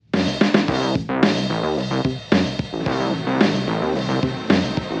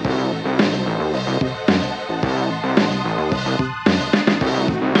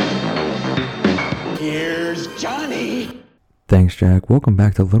Thanks, Jack. Welcome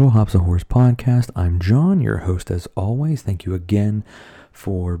back to Little Hops of Horse podcast. I'm John, your host as always. Thank you again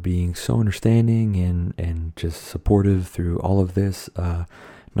for being so understanding and just supportive through all of this.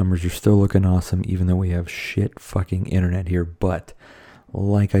 Numbers are still looking awesome, even though we have shit fucking internet here. But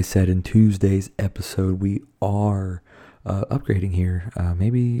like I said in Tuesday's episode, we are upgrading here.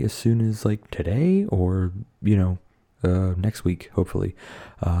 Maybe as soon as like today or, next week, hopefully.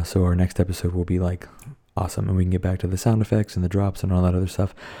 So our next episode will be like awesome, and we can get back to the sound effects and the drops and all that other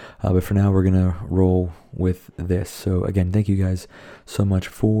stuff. But for now, we're going to roll with this. So again, thank you guys so much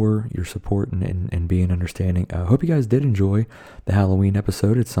for your support and being understanding. I hope you guys did enjoy the Halloween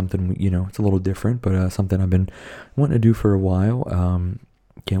episode. It's something, it's a little different, but something I've been wanting to do for a while.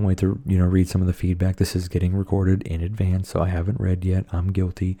 Can't wait to, read some of the feedback. This is getting recorded in advance, so I haven't read yet. I'm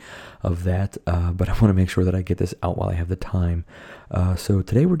guilty of that, but I want to make sure that I get this out while I have the time. So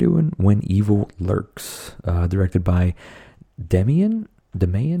today we're doing When Evil Lurks, directed by Demian.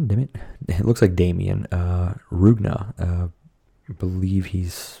 It looks like Damien Rugna. I believe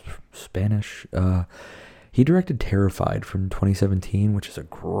he's Spanish. He directed Terrified from 2017, which is a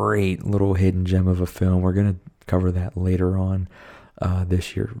great little hidden gem of a film. We're going to cover that later on.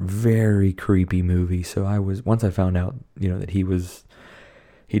 This year. Very creepy movie. So once I found out, that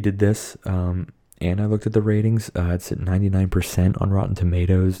he did this, and I looked at the ratings, it's at 99% on Rotten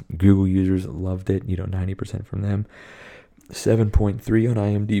Tomatoes. Google users loved it, 90% from them. 7.3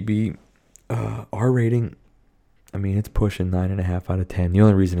 on IMDb. R rating, it's pushing 9.5 out of 10. The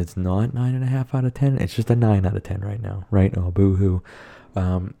only reason it's not 9.5 out of 10, it's just a 9 out of 10 right now, right? Oh, boo-hoo.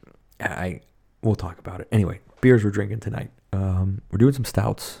 We'll talk about it. Anyway, beers we're drinking tonight. We're doing some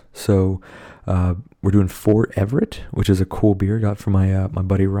stouts. So we're doing Fort Everett, which is a cool beer got from my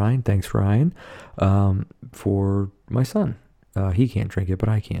buddy Ryan. Thanks, Ryan. For my son. He can't drink it, but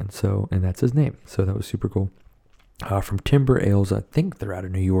I can. So, and that's his name. So that was super cool. From Timber Ales, I think they're out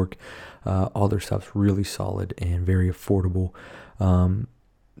of New York. All their stuff's really solid and very affordable.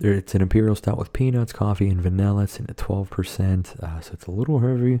 It's an imperial stout with peanuts, coffee, and vanilla. It's in at 12%, so it's a little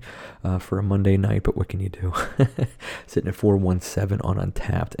heavy for a Monday night, but what can you do? Sitting at 4.17 on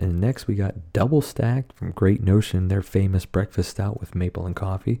Untapped. And next we got Double Stacked from Great Notion, their famous breakfast stout with maple and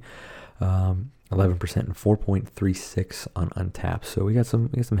coffee. 11% and 4.36 on Untapped. So we got some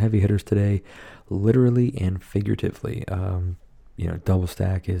heavy hitters today, literally and figuratively. Double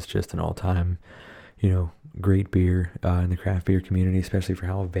Stack is just an all-time, great beer in the craft beer community, especially for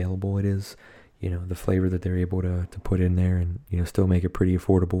how available it is. The flavor that they're able to put in there and, still make it pretty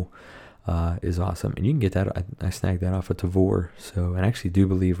affordable is awesome. And you can get that. I snagged that off of Tavour. So, and I actually do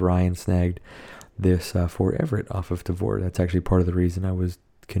believe Ryan snagged this Fort Everett off of Tavour. That's actually part of the reason I was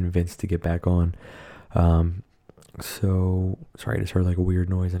convinced to get back on. So, sorry, I just heard like a weird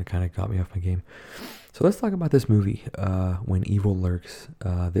noise and it kind of got me off my game. So let's talk about this movie, When Evil Lurks.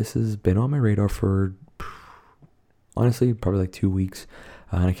 This has been on my radar for, honestly, probably like 2 weeks.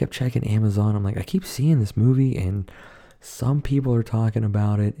 And I kept checking Amazon. I'm like, I keep seeing this movie and some people are talking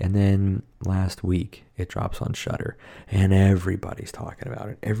about it. And then last week it drops on Shudder and everybody's talking about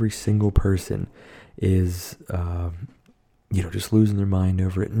it. Every single person is, just losing their mind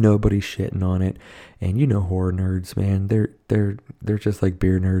over it. Nobody's shitting on it. And horror nerds, man, they're just like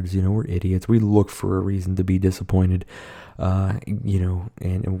beer nerds. We're idiots. We look for a reason to be disappointed. And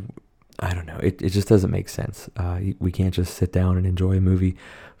I don't know. It just doesn't make sense. We can't just sit down and enjoy a movie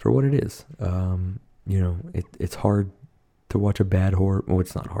for what it is. It's hard to watch a bad horror. Well,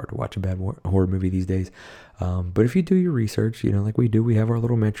 it's not hard to watch a bad horror movie these days. But if you do your research, like we do, we have our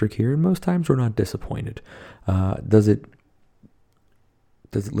little metric here, and most times we're not disappointed. Does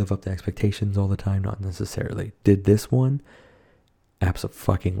it live up to expectations all the time? Not necessarily. Did this one?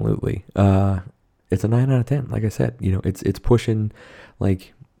 Abso-fucking-lutely. It's a 9 out of 10. Like I said, it's pushing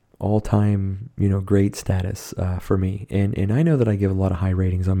like all-time, great status for me. And I know that I give a lot of high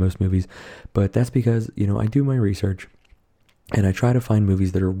ratings on most movies, but that's because, I do my research and I try to find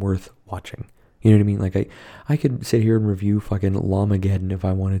movies that are worth watching. You know what I mean? Like I could sit here and review fucking Lamageddon if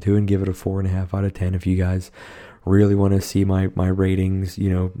I wanted to and give it a 4.5 out of 10 if you guys really want to see my ratings,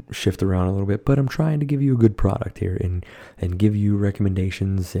 shift around a little bit. But I'm trying to give you a good product here and give you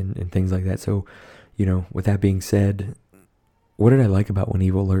recommendations and things like that. So, with that being said, what did I like about When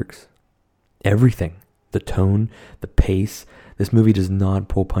Evil Lurks? Everything. The tone, the pace. This movie does not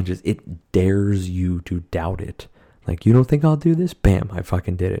pull punches. It dares you to doubt it. Like, you don't think I'll do this? Bam, I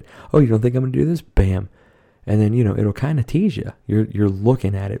fucking did it. Oh, you don't think I'm going to do this? Bam. And then, it'll kind of tease you. You're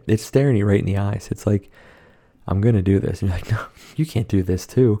looking at it. It's staring you right in the eyes. It's like, I'm going to do this. And you're like, no, you can't do this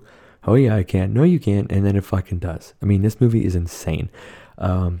too. Oh yeah, I can. No, you can't. And then it fucking does. I mean, this movie is insane.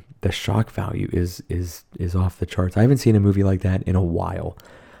 the shock value is off the charts. I haven't seen a movie like that in a while.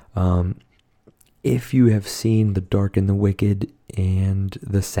 If you have seen The Dark and the Wicked and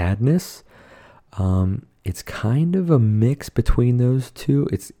The Sadness, it's kind of a mix between those two.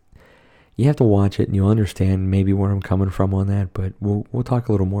 You have to watch it and you'll understand maybe where I'm coming from on that, but we'll talk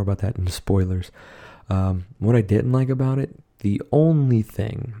a little more about that in the spoilers. What I didn't like about it, the only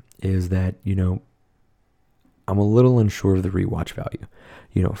thing is that, I'm a little unsure of the rewatch value.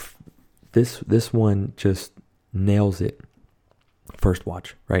 This one just nails it first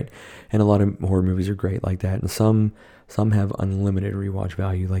watch, right? And a lot of horror movies are great like that, and some have unlimited rewatch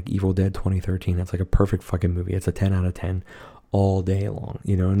value, like Evil Dead 2013. That's like a perfect fucking movie. It's a 10 out of 10 all day long,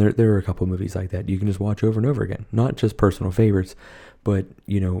 and there are a couple of movies like that you can just watch over and over again. Not just personal favorites, but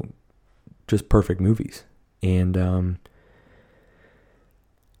just perfect movies. And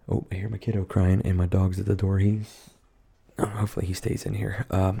I hear my kiddo crying and my dog's at the door. Hopefully he stays in here.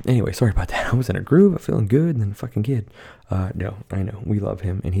 Anyway, sorry about that. I was in a groove, I'm feeling good, and then fucking kid. No, I know, we love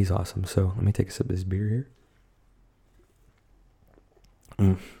him and he's awesome. So let me take a sip of this beer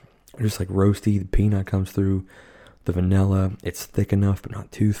here. Just like roasty, the peanut comes through, the vanilla, it's thick enough but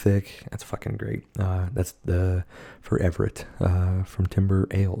not too thick. That's fucking great. That's the for Everett from Timber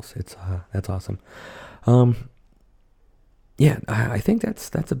Ales. That's awesome. Yeah, I think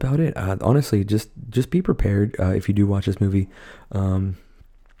that's about it. Honestly, just be prepared if you do watch this movie.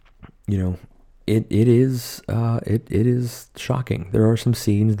 It is shocking. There are some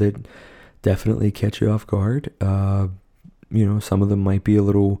scenes that definitely catch you off guard. Some of them might be a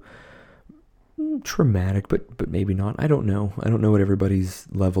little traumatic, but maybe not. I don't know. I don't know what everybody's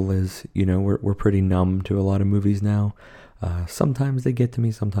level is. We're pretty numb to a lot of movies now. Sometimes they get to me,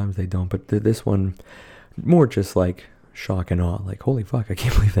 sometimes they don't. But this one, more just like shock and awe, like holy fuck, I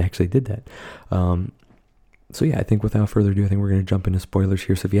can't believe they actually did that. So yeah, I think without further ado, I think we're going to jump into spoilers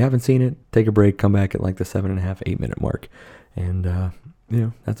here. So if you haven't seen it, take a break, come back at like the 7.5, 8 minute mark, and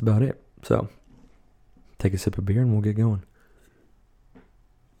that's about it. So take a sip of beer and we'll get going.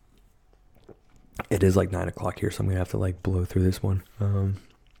 It is like 9 o'clock here, so I'm gonna have to like blow through this one.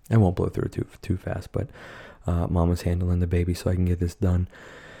 I won't blow through it too fast, but Mama's handling the baby so I can get this done.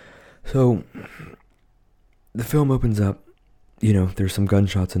 So the film opens up, there's some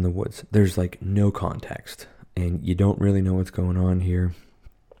gunshots in the woods. There's like no context, and you don't really know what's going on here.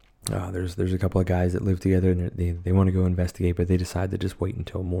 There's a couple of guys that live together, and they want to go investigate, but they decide to just wait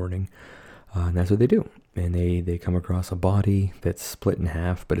until morning. And that's what they do. And they come across a body that's split in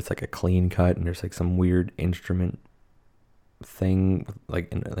half, but it's like a clean cut, and there's like some weird instrument thing,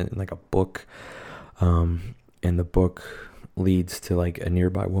 like in like a book. And the book leads to like a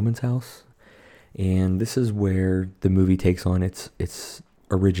nearby woman's house. And this is where the movie takes on its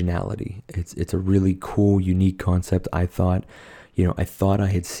originality. It's a really cool, unique concept. I thought I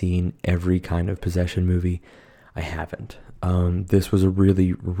had seen every kind of possession movie. I haven't. This was a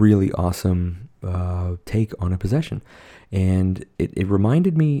really, really awesome take on a possession. And it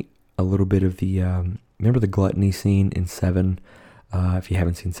reminded me a little bit of the, remember the gluttony scene in Seven? If you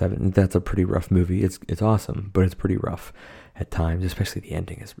haven't seen Seven, that's a pretty rough movie. It's awesome, but it's pretty rough at times, especially the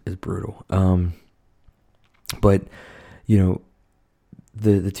ending is brutal. But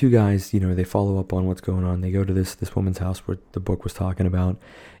the two guys, they follow up on what's going on. They go to this woman's house where the book was talking about,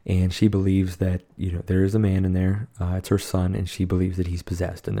 and she believes that, there is a man in there. It's her son, and she believes that he's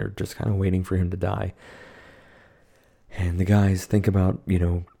possessed, and they're just kind of waiting for him to die. And the guys think about,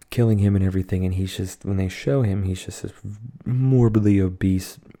 killing him and everything, and when they show him, he's just this morbidly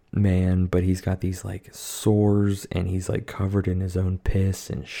obese man, but he's got these like sores, and he's like covered in his own piss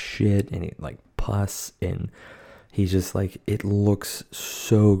and shit, and he like pus, and he's just like, it looks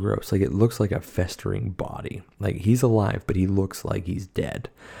so gross. Like it looks like a festering body. Like he's alive, but he looks like he's dead.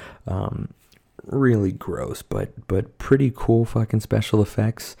 Really gross, but pretty cool fucking special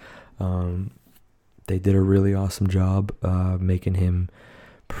effects. They did a really awesome job making him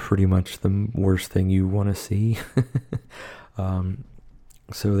pretty much the worst thing you want to see.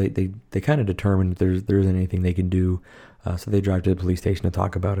 So they kind of determined that there isn't anything they can do. So they drive to the police station to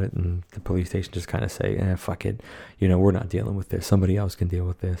talk about it, and the police station just kind of say, fuck it. We're not dealing with this. Somebody else can deal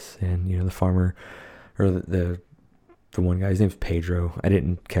with this. And, the farmer, or the one guy, his name's Pedro. I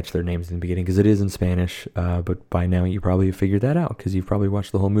didn't catch their names in the beginning because it is in Spanish. But by now you probably have figured that out because you've probably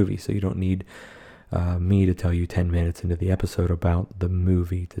watched the whole movie. So you don't need me to tell you 10 minutes into the episode about the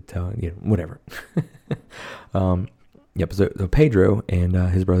movie to tell, whatever. Yep. So Pedro and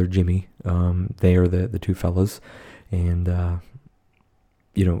his brother Jimmy, they are the two fellas. And,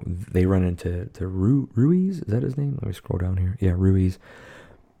 they run into Ruiz. Is that his name? Let me scroll down here. Yeah, Ruiz.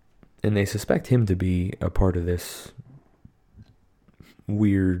 And they suspect him to be a part of this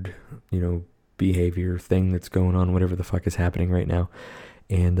weird, behavior thing that's going on, whatever the fuck is happening right now.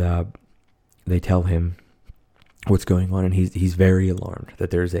 And they tell him what's going on, and he's very alarmed that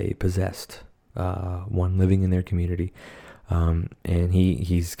there's a possessed one living in their community. And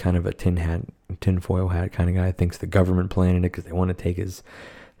he's kind of a tinfoil hat kind of guy. Thinks the government planted it because they want to take his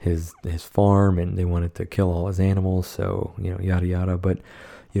farm, and they wanted to kill all his animals. So yada yada. But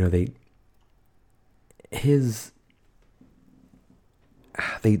they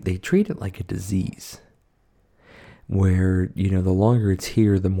treat it like a disease, where the longer it's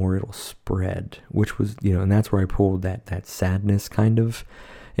here, the more it'll spread. Which was and that's where I pulled that sadness kind of.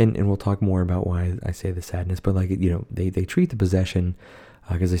 And we'll talk more about why I say the sadness, but they treat the possession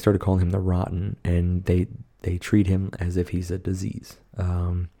because they started calling him the Rotten, and they treat him as if he's a disease.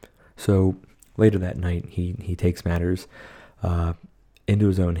 So later that night, he takes matters into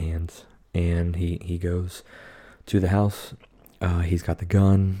his own hands, and he goes to the house. He's got the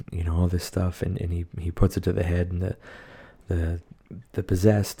gun, all this stuff, and he puts it to the head, and the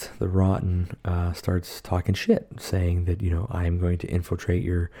possessed, the Rotten, starts talking shit, saying that, I am going to infiltrate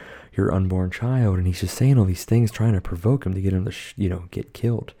your unborn child. And he's just saying all these things, trying to provoke him to get him to, get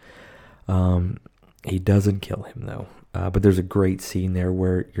killed. He doesn't kill him, though. But there's a great scene there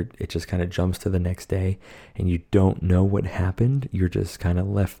where it just kind of jumps to the next day, and you don't know what happened. You're just kind of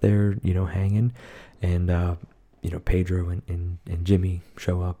left there, hanging. And, Pedro and Jimmy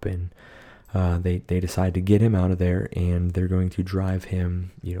show up, and they decide to get him out of there, and they're going to drive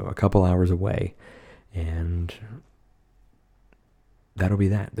him, a couple hours away, and that'll be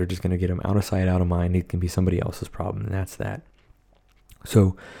that. They're just going to get him out of sight, out of mind. It can be somebody else's problem, and that's that.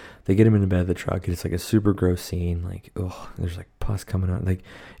 So they get him in the bed of the truck. It's like a super gross scene. Like, there's like pus coming out. Like,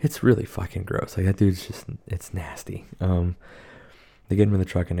 it's really fucking gross. Like, that dude's just, it's nasty. They get him in the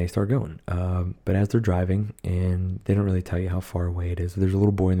truck and they start going. But as they're driving, and they don't really tell you how far away it is, there's a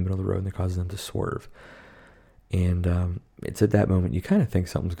little boy in the middle of the road, and that causes them to swerve. And it's at that moment you kind of think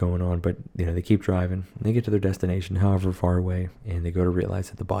something's going on, but they keep driving. And they get to their destination, however far away, and they go to realize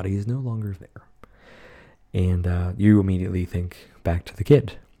that the body is no longer there. And you immediately think back to the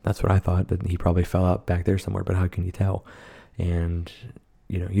kid. That's what I thought, that he probably fell out back there somewhere, but how can you tell? And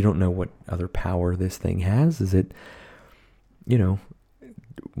you don't know what other power this thing has. Is it,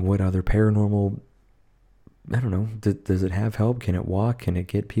 what other paranormal, I don't know, does it have help? Can it walk? Can it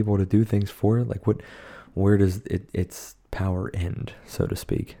get people to do things for it? Like, where does its power end, so to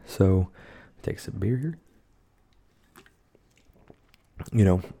speak? So, take some beer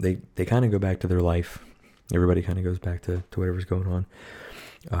here. They kind of go back to their life. Everybody kind of goes back to whatever's going on.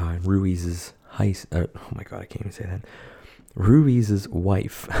 Ruiz's oh my God, I can't even say that. Ruiz's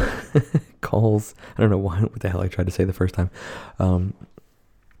wife calls, I don't know what the hell I tried to say the first time,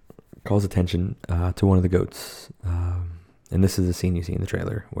 calls attention to one of the goats. And this is a scene you see in the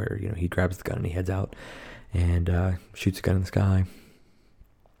trailer where, he grabs the gun and he heads out and shoots a gun in the sky.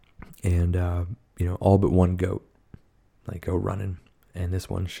 And, all but one goat, go running. And this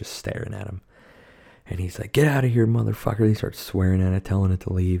one's just staring at him. And he's like, "Get out of here, motherfucker." He starts swearing at it, telling it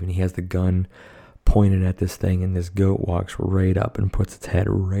to leave. And he has the gun pointed at this thing, and this goat walks right up and puts its head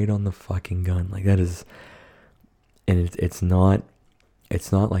right on the fucking gun. Like, that is, and it's not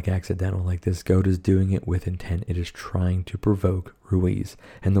like accidental. Like, this goat is doing it with intent. It is trying to provoke Ruiz,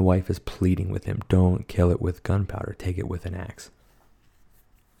 and the wife is pleading with him, "Don't kill it with gunpowder, take it with an axe."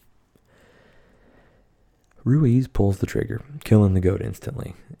 Ruiz pulls the trigger, killing the goat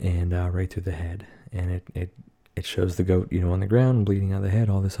instantly, and right through the head. And it shows the goat, on the ground, bleeding out of the head,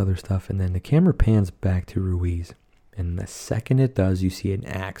 all this other stuff. And then the camera pans back to Ruiz. And the second it does, you see an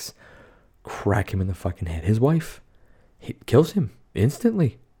axe crack him in the fucking head. His wife kills him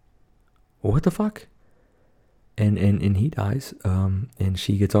instantly. What the fuck? And he dies. And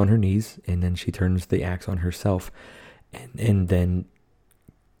she gets on her knees, and then she turns the axe on herself. And then,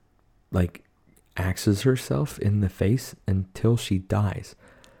 axes herself in the face until she dies.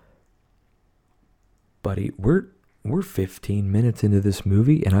 Buddy, we're 15 minutes into this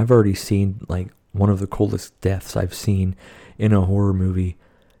movie, and I've already seen one of the coolest deaths I've seen in a horror movie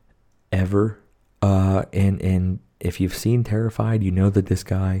ever. And if you've seen Terrified, you know that this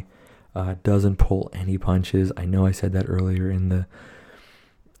guy doesn't pull any punches. I know I said that earlier in the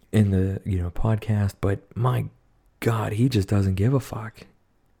podcast, but my God, he just doesn't give a fuck.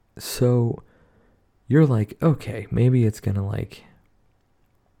 So you're like, okay, maybe it's gonna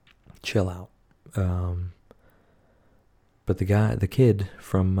chill out. But the kid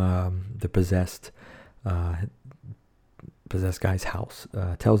from the possessed guy's house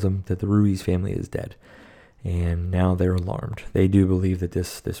tells them that the Ruiz family is dead, and now they're alarmed. They do believe that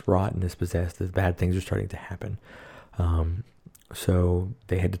this Rotten is possessed, that bad things are starting to happen. So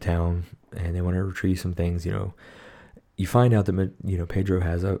they head to town and they want to retrieve some things. You find out that, Pedro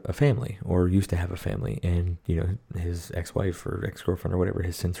has a family, or used to have a family, and, his ex-wife or ex-girlfriend or whatever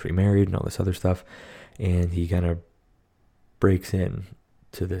has since remarried and all this other stuff. And he kind of breaks in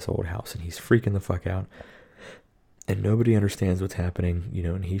to this old house and he's freaking the fuck out. And nobody understands what's happening,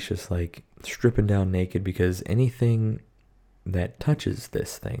 and he's just like stripping down naked because anything that touches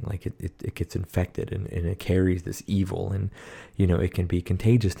this thing, like it gets infected and it carries this evil, and it can be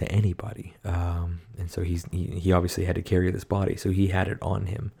contagious to anybody. And so he obviously had to carry this body, so he had it on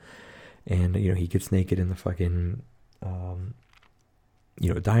him. And he gets naked in the fucking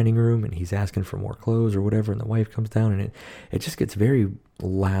dining room, and he's asking for more clothes or whatever, and the wife comes down, and it just gets very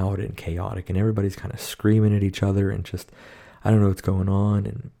loud and chaotic, and everybody's kind of screaming at each other, and just, I don't know what's going on.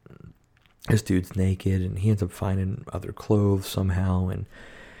 And this dude's naked, and he ends up finding other clothes somehow, and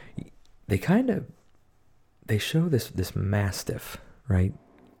they show this mastiff, right,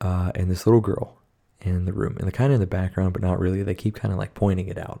 and this little girl in the room, and they're kind of in the background, but not really. They keep kind of like pointing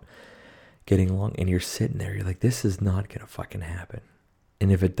it out, getting along, and you're sitting there, you're like, this is not gonna fucking happen.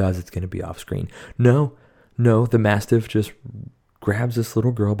 And if it does, it's going to be off screen. No, the Mastiff just grabs this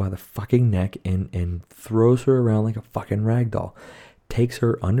little girl by the fucking neck and throws her around like a fucking rag doll. Takes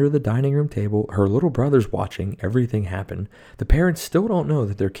her under the dining room table. Her little brother's watching everything happen. The parents still don't know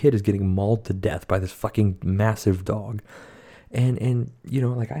that their kid is getting mauled to death by this fucking massive dog. And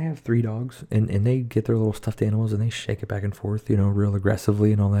like, I have 3 dogs, and they get their little stuffed animals and they shake it back and forth, real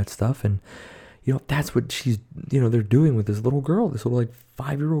aggressively and all that stuff. And that's what she's, they're doing with this little girl, this little like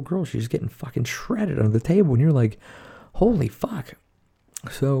 5-year-old girl. She's getting fucking shredded under the table, and you're like, holy fuck.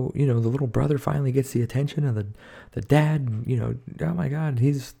 So, the little brother finally gets the attention of the dad, oh my God,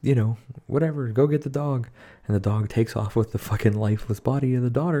 he's, whatever, go get the dog. And the dog takes off with the fucking lifeless body of the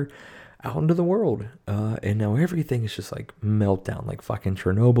daughter out into the world. And now everything is just like meltdown, like fucking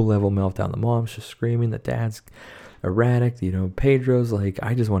Chernobyl level meltdown. The mom's just screaming, the dad's erratic, Pedro's like,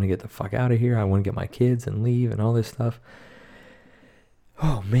 I just want to get the fuck out of here. I want to get my kids and leave and all this stuff.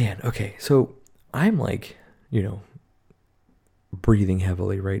 Oh man. Okay. So I'm like, breathing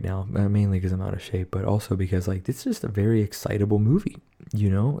heavily right now, mainly because I'm out of shape, but also because like, it's just a very excitable movie.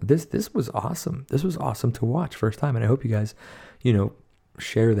 This was awesome. This was awesome to watch first time. And I hope you guys,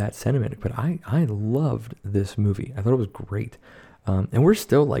 share that sentiment, but I loved this movie. I thought it was great. And we're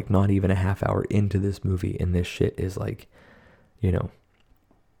still like not even a half hour into this movie, and this shit is like,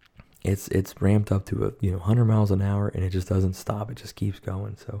 it's ramped up to 100 miles an hour, and it just doesn't stop. It just keeps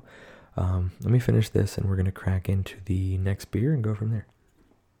going. So let me finish this, and we're gonna crack into the next beer and go from there.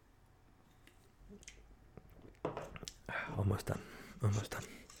 Almost done.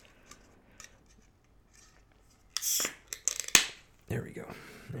 There we go.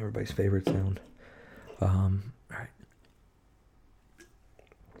 Everybody's favorite sound. All right.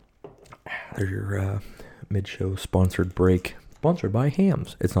 There's your mid-show sponsored break. Sponsored by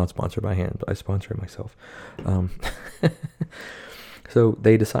Hams. It's not sponsored by Hams, but I sponsor it myself. So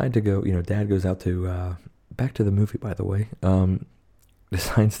they decide to go, Dad goes out to, back to the movie, by the way,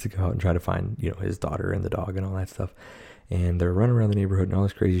 decides to go out and try to find, his daughter and the dog and all that stuff. And they're running around the neighborhood and all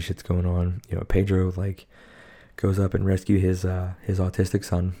this crazy shit's going on. Pedro, like, goes up and rescue his autistic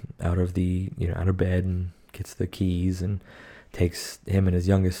son out of out of bed, and gets the keys, and takes him and his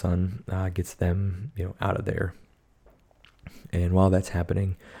youngest son, gets them, out of there. And while that's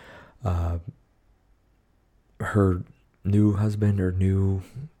happening, her new husband or new,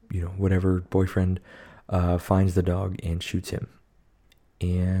 whatever boyfriend, finds the dog and shoots him.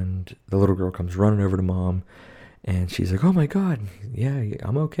 And the little girl comes running over to Mom, and she's like, oh my God, yeah,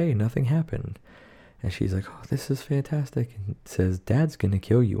 I'm okay, nothing happened. And she's like, oh, this is fantastic. And says, Dad's going to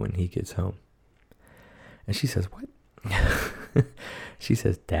kill you when he gets home. And she says, what? She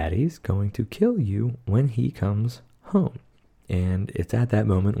says, Daddy's going to kill you when he comes home. And it's at that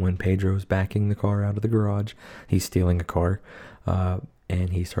moment when Pedro's backing the car out of the garage. He's stealing a car, and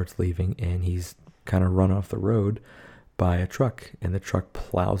he starts leaving, and he's kind of run off the road by a truck. And the truck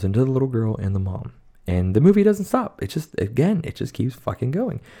plows into the little girl and the mom. And the movie doesn't stop. It just keeps fucking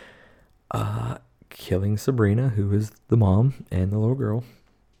going. Killing Sabrina, who is the mom and the little girl.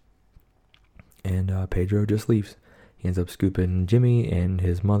 And Pedro just leaves. He ends up scooping Jimmy and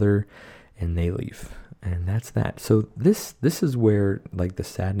his mother, and they leave. And that's that. So this is where like the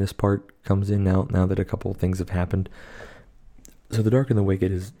sadness part comes in now that a couple of things have happened. So The Dark and the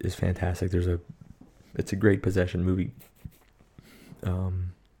Wicked is fantastic. It's a great possession movie.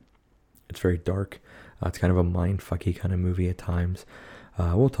 It's very dark. It's kind of a mindfucky kind of movie at times.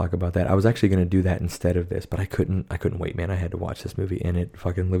 We'll talk about that. I was actually going to do that instead of this, but I couldn't wait, man. I had to watch this movie, and it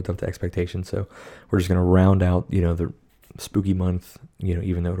fucking lived up to expectations. So we're just going to round out, the spooky month,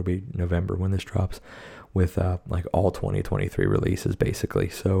 even though it'll be November when this drops, with like all 2023 releases basically.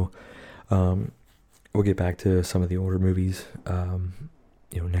 So we'll get back to some of the older movies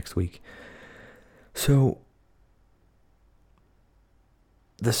next week. So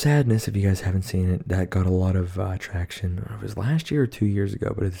The Sadness, if you guys haven't seen it, that got a lot of traction. It was last year or 2 years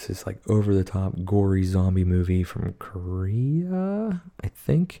ago, but it's this like over-the-top gory zombie movie from Korea, I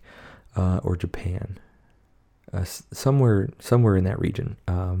think, or Japan. Somewhere in that region.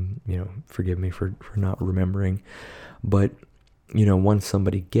 Forgive me for not remembering. But, once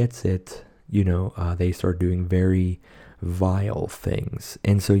somebody gets it, they start doing very vile things.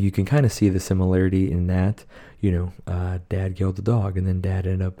 And so you can kind of see the similarity in that, dad killed the dog, and then dad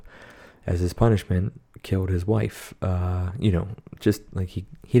ended up, as his punishment, killed his wife. Just like he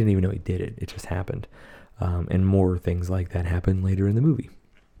didn't even know he did it. It just happened. And more things like that happen later in the movie.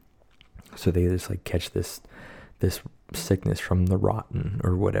 So they just like catch this sickness from the rotten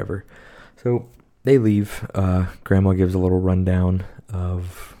or whatever. So they leave. Grandma gives a little rundown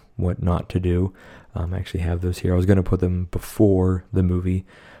of what not to do. I actually have those here. I was going to put them before the movie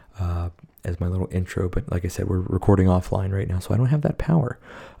as my little intro, but like I said, we're recording offline right now, so I don't have that power.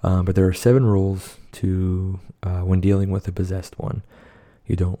 But there are 7 rules to when dealing with a possessed one.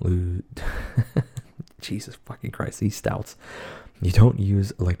 You don't lose... Jesus fucking Christ, these stouts. You don't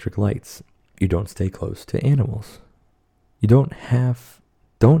use electric lights. You don't stay close to animals. You don't have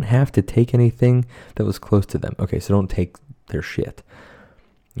to take anything that was close to them. Okay, so don't take their shit.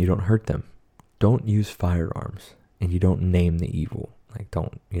 You don't hurt them. Don't use firearms. And you don't name the evil. Like,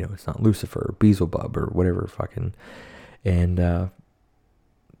 don't, it's not Lucifer or Beelzebub or whatever fucking. And the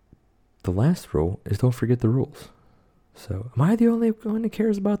last rule is don't forget the rules. So, am I the only one that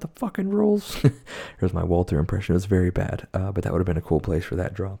cares about the fucking rules? Here's my Walter impression. It was very bad, but that would have been a cool place for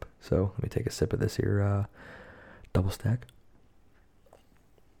that drop. So, let me take a sip of this here double stack.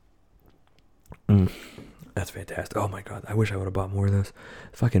 That's fantastic. Oh my god, I wish I would have bought more of those.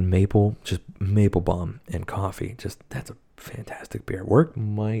 Fucking maple bomb and coffee. That's a fantastic beer. Work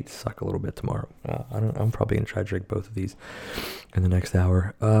might suck a little bit tomorrow. I'm probably gonna try to drink both of these in the next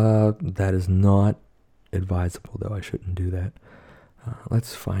hour. That is not advisable, though. I shouldn't do that.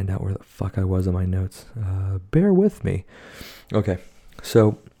 Let's find out where the fuck I was in my notes. Bear with me. Okay,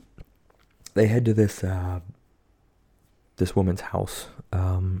 so they head to this woman's house,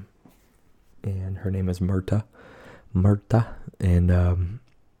 and her name is Myrta, and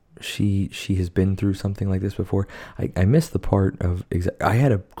she has been through something like this before. I missed the part of I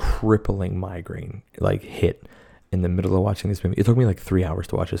had a crippling migraine like hit in the middle of watching this movie. It took me like 3 hours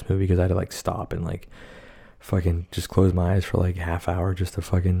to watch this movie because I had to like stop and like fucking just close my eyes for like half hour just to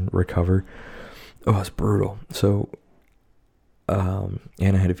fucking recover. Oh, it's brutal. So, and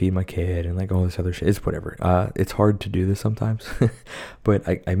I had to feed my kid and like all this other shit. It's whatever. It's hard to do this sometimes, but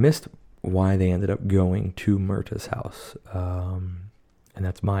I missed why they ended up going to Myrta's house. And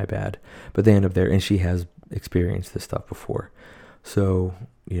that's my bad. But they end up there, and she has experienced this stuff before. So,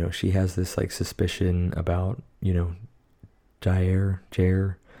 she has this like suspicion about, Jair.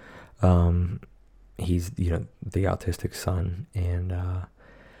 He's, the autistic son, and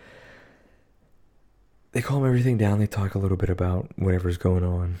they calm everything down. They talk a little bit about whatever's going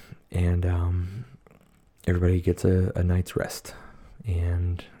on, and everybody gets a night's rest.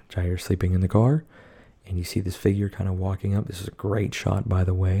 And Jair's sleeping in the car, and you see this figure kind of walking up. This is a great shot, by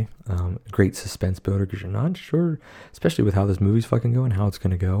the way. Great suspense builder, because you're not sure, especially with how this movie's fucking going, how it's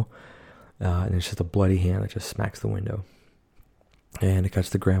going to go. And it's just a bloody hand that just smacks the window. And it cuts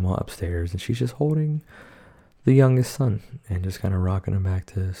the grandma upstairs, and she's just holding the youngest son and just kind of rocking him back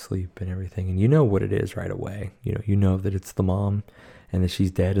to sleep and everything. And you know what it is right away. You know that it's the mom and that she's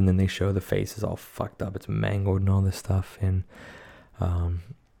dead, and then they show the face is all fucked up. It's mangled and all this stuff. And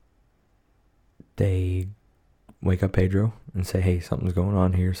they wake up Pedro and say, hey, something's going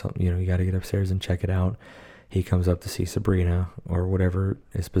on here. Something, you got to get upstairs and check it out. He comes up to see Sabrina or whatever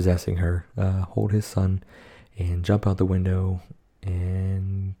is possessing her, hold his son and jump out the window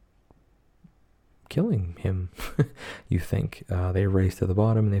and killing him. You think they race to the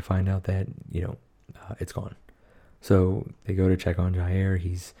bottom and they find out that it's gone. So they go to check on Jair.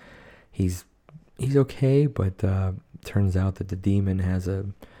 He's okay, but turns out that the demon has a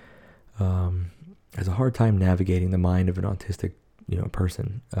hard time navigating the mind of an autistic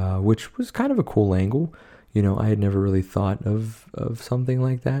person, which was kind of a cool angle. I had never really thought of something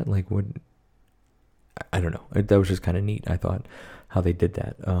like that. Like, I don't know. That was just kind of neat. I thought how they did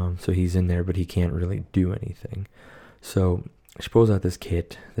that. So he's in there, but he can't really do anything. So she pulls out this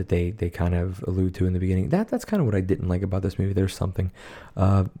kit that they kind of allude to in the beginning. That's kind of what I didn't like about this movie. There's something.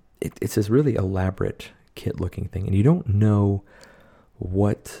 It's this really elaborate kit-looking thing, and you don't know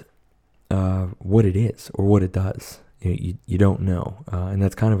what it is or what it does. You don't know, and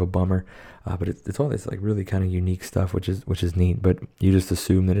that's kind of a bummer. But it's all this like really kind of unique stuff, which is neat. But you just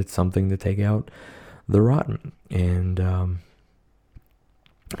assume that it's something to take out the rotten. And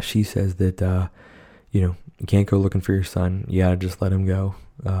she says that you can't go looking for your son. You gotta just let him go,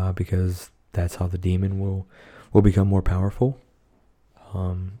 because that's how the demon will become more powerful.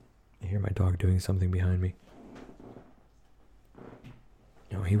 I hear my dog doing something behind me.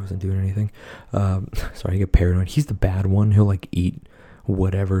 No, he wasn't doing anything. Sorry, I get paranoid. He's the bad one. He'll like eat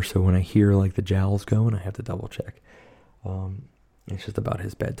whatever. So when I hear like the jowls going, I have to double check. It's just about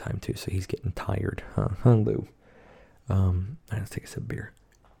his bedtime too, so he's getting tired. Huh, Lou? Let's take a sip of beer.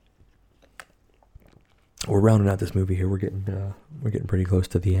 We're rounding out this movie here. We're getting pretty close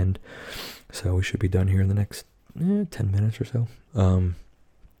to the end, so we should be done here in the next 10 minutes or so.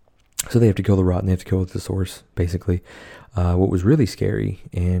 So they have to kill the rotten. They have to kill the source, basically. What was really scary,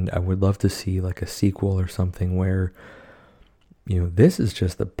 and I would love to see like a sequel or something where, this is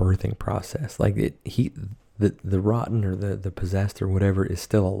just the birthing process. Like the rotten or the possessed or whatever is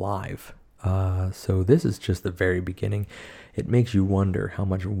still alive. So this is just the very beginning. It makes you wonder how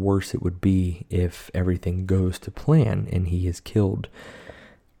much worse it would be if everything goes to plan and he is killed,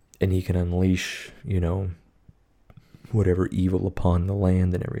 and he can unleash, whatever evil upon the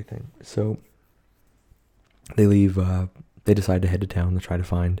land and everything. So they leave. They decide to head to town to try to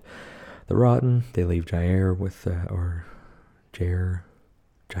find the rotten. They leave Jair with Jair.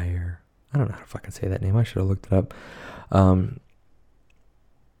 I don't know how to fucking say that name. I should have looked it up.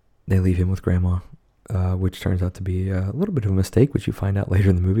 They leave him with Grandma, which turns out to be a little bit of a mistake, which you find out later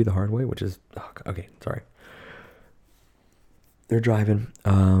in the movie the hard way, which is, okay, sorry. They're driving.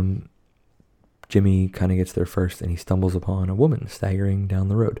 Jimmy kind of gets there first, and he stumbles upon a woman staggering down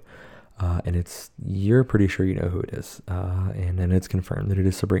the road. And you're pretty sure you know who it is. And then it's confirmed that it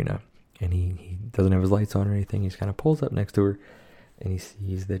is Sabrina. And he doesn't have his lights on or anything. He just kind of pulls up next to her, and he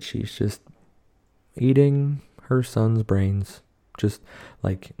sees that she's just eating her son's brains, just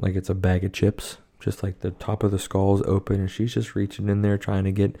like it's a bag of chips. Just like the top of the skull is open, and she's just reaching in there trying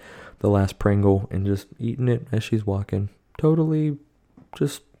to get the last Pringle and just eating it as she's walking. Totally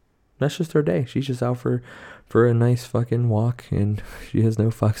just... That's just her day. She's just out for a nice fucking walk, and she has no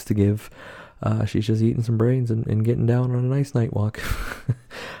fucks to give. She's just eating some brains and getting down on a nice night walk.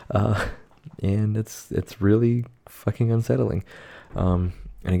 And it's really fucking unsettling. And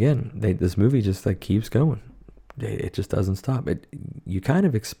again, this movie just like keeps going. It just doesn't stop. You kind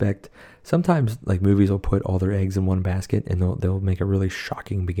of expect, sometimes like movies will put all their eggs in one basket, and they'll make a really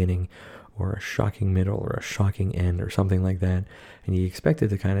shocking beginning or a shocking middle or a shocking end or something like that, and you expect it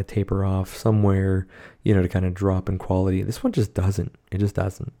to kind of taper off somewhere, to kind of drop in quality. This one just doesn't. It just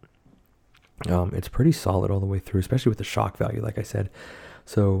doesn't. It's pretty solid all the way through, especially with the shock value, like I said.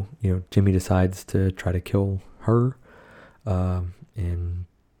 So, Jimmy decides to try to kill her, and,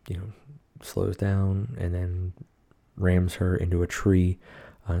 slows down and then rams her into a tree.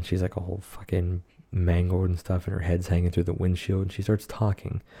 And she's like a whole fucking mangled and stuff, and her head's hanging through the windshield, and she starts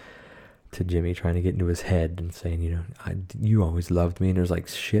talking to Jimmy, trying to get into his head and saying, you always loved me. And there's like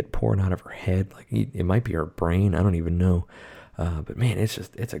shit pouring out of her head. Like it might be her brain. I don't even know. But man, it's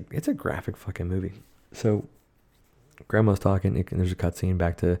a graphic fucking movie. So Grandma's talking, and there's a cutscene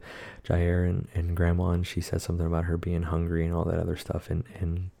back to Jair and Grandma, and she says something about her being hungry and all that other stuff.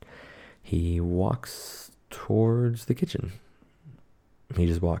 And he walks towards the kitchen. He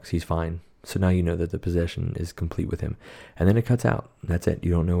just walks. He's fine. So now you know that the possession is complete with him. And then it cuts out. That's it.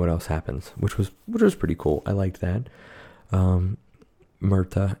 You don't know what else happens, which was pretty cool. I liked that.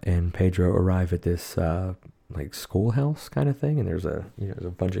 Myrta and Pedro arrive at this like schoolhouse kind of thing, and there's a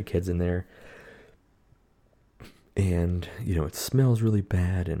bunch of kids in there. And it smells really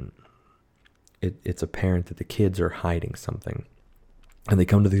bad, and it's apparent that the kids are hiding something. And they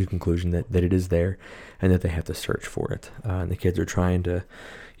come to the conclusion that it is there, and that they have to search for it. And the kids are trying to,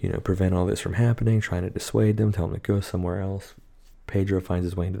 prevent all this from happening, trying to dissuade them, tell them to go somewhere else. Pedro finds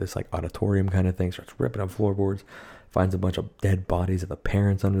his way into this like auditorium kind of thing, starts ripping up floorboards, finds a bunch of dead bodies of the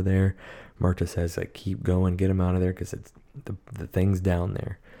parents under there. Myrta says, like, keep going, get them out of there, because it's the thing's down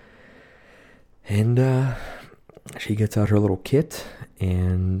there. And she gets out her little kit,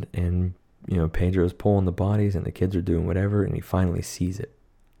 and Pedro's pulling the bodies, and the kids are doing whatever, and he finally sees it.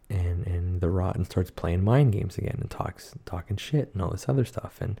 And the rotten starts playing mind games again, and talking shit and all this other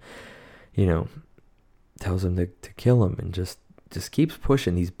stuff, and tells him to kill him, and just keeps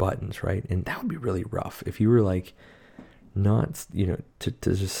pushing these buttons, right? And that would be really rough if you were like not to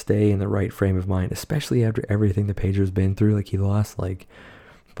just stay in the right frame of mind, especially after everything that Pedro's been through. Like he lost like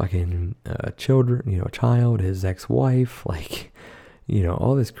fucking children, a child, his ex-wife, like,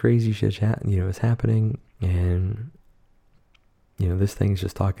 all this crazy shit, is happening, and, this thing's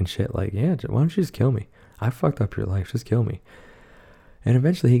just talking shit like, yeah, why don't you just kill me? I fucked up your life, just kill me. And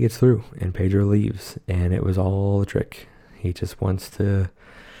eventually he gets through, and Pedro leaves, and it was all a trick. He just wants to,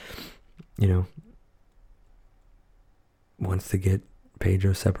 get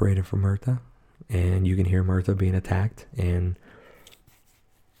Pedro separated from Murta, and you can hear Murta being attacked, and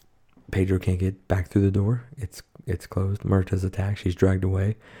Pedro can't get back through the door. It's closed. Murta's attacked. She's dragged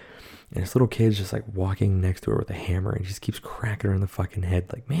away. And this little kid's just like walking next to her with a hammer and just keeps cracking her in the fucking head.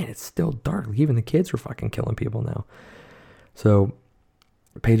 Like, man, it's still dark. Like, even the kids are fucking killing people now. So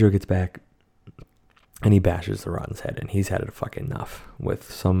Pedro gets back and he bashes the Rotten's head, and he's had it fucking enough with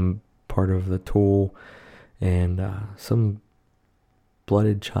some part of the tool, and some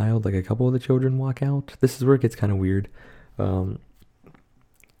blooded child. Like, a couple of the children walk out. This is where it gets kind of weird. And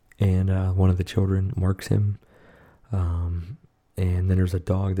one of the children marks him. And then there's a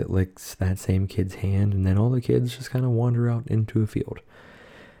dog that licks that same kid's hand, and then all the kids just kind of wander out into a field.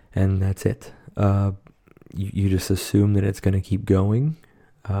 And that's it. You just assume that it's going to keep going.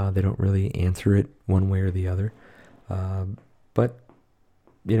 They don't really answer it one way or the other. But,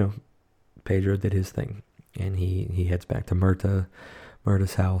 Pedro did his thing. And he heads back to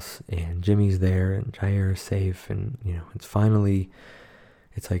Murta's house, and Jimmy's there, and Jair is safe, and,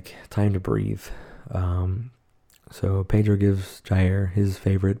 it's like time to breathe. So Pedro gives Jair his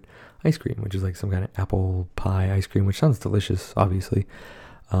favorite ice cream, which is like some kind of apple pie ice cream, which sounds delicious, obviously.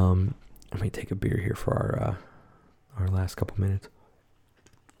 Let me take a beer here for our last couple minutes.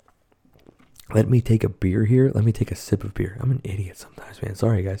 Let me take a beer here. Let me take a sip of beer. I'm an idiot sometimes, man.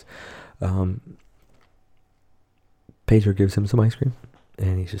 Sorry, guys. Pedro gives him some ice cream,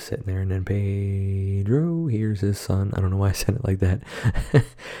 and he's just sitting there, and then Pedro hears his son. I don't know why I said it like that.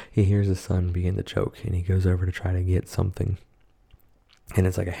 He hears his son begin to choke, and he goes over to try to get something. And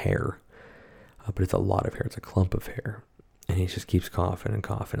it's like a hair. But it's a lot of hair. It's a clump of hair. And he just keeps coughing and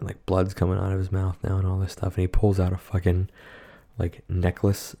coughing, and like blood's coming out of his mouth now and all this stuff. And he pulls out a fucking like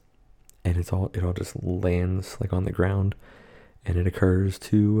necklace, and it all just lands like on the ground. And it occurs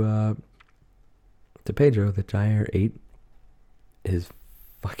to Pedro that Jair ate his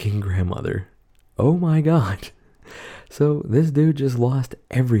fucking grandmother. Oh my god. So this dude just lost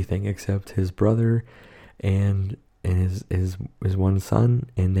everything except his brother and his one son,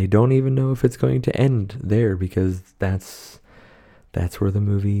 and they don't even know if it's going to end there, because that's where the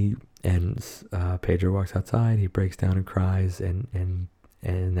movie ends. Pedro walks outside, he breaks down and cries, and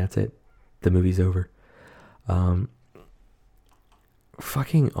that's it. The movie's over.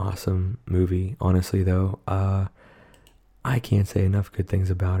 Fucking awesome movie, honestly, though. I can't say enough good things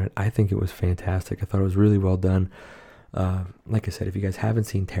about it. I think it was fantastic. I thought it was really well done. Like I said, if you guys haven't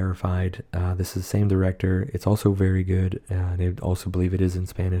seen Terrified, this is the same director. It's also very good. And I also believe it is in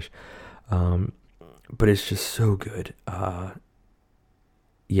Spanish. But it's just so good.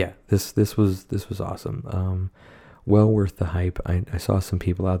 Yeah, this was awesome. Well worth the hype. I saw some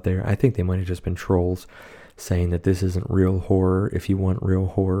people out there, I think they might have just been trolls, saying that this isn't real horror. If you want real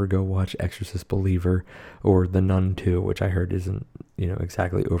horror, go watch Exorcist Believer or The Nun 2, which I heard isn't,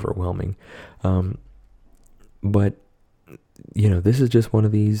 exactly overwhelming. But, this is just one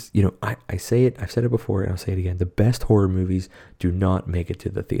of these, I say it, I've said it before, and I'll say it again. The best horror movies do not make it to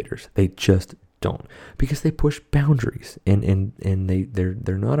the theaters. They just don't, because they push boundaries, and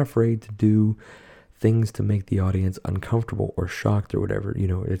they're not afraid to do things to make the audience uncomfortable or shocked or whatever.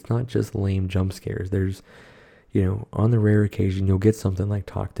 It's not just lame jump scares. There's, on the rare occasion, you'll get something like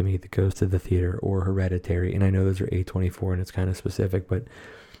Talk to Me that goes to the theater, or Hereditary. And I know those are A24 and it's kind of specific, but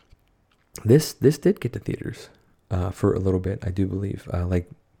this did get to theaters for a little bit, I do believe. Like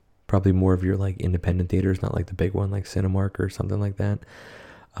probably more of your like independent theaters, not like the big one like Cinemark or something like that.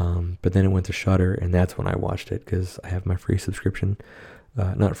 But then it went to Shudder, and that's when I watched it, because I have my free subscription.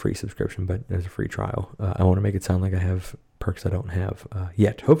 Not a free subscription, but there's a free trial. I want to make it sound like I have perks I don't have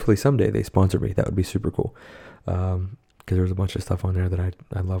yet. Hopefully someday they sponsor me. That would be super cool. Because there's a bunch of stuff on there that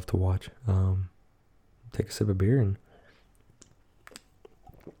I love to watch. Take a sip of beer, and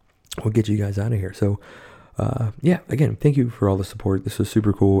we'll get you guys out of here. So, yeah, again, thank you for all the support. This was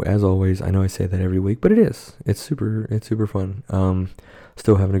super cool, as always. I know I say that every week, but it is. It's super fun.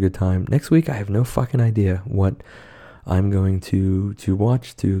 Still having a good time. Next week, I have no fucking idea what I'm going to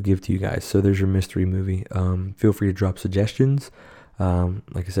watch to give to you guys. So there's your mystery movie. Feel free to drop suggestions.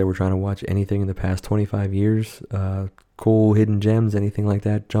 Like I said, we're trying to watch anything in the past 25 years. Cool hidden gems, anything like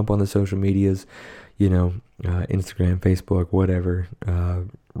that. Jump on the social medias, Instagram, Facebook, whatever.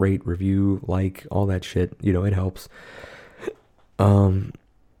 Rate, review, like, all that shit. It helps.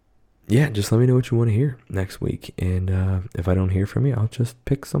 yeah, just let me know what you want to hear next week. And if I don't hear from you, I'll just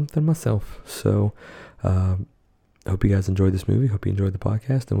pick something myself. So I hope you guys enjoyed this movie. Hope you enjoyed the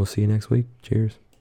podcast, and we'll see you next week. Cheers.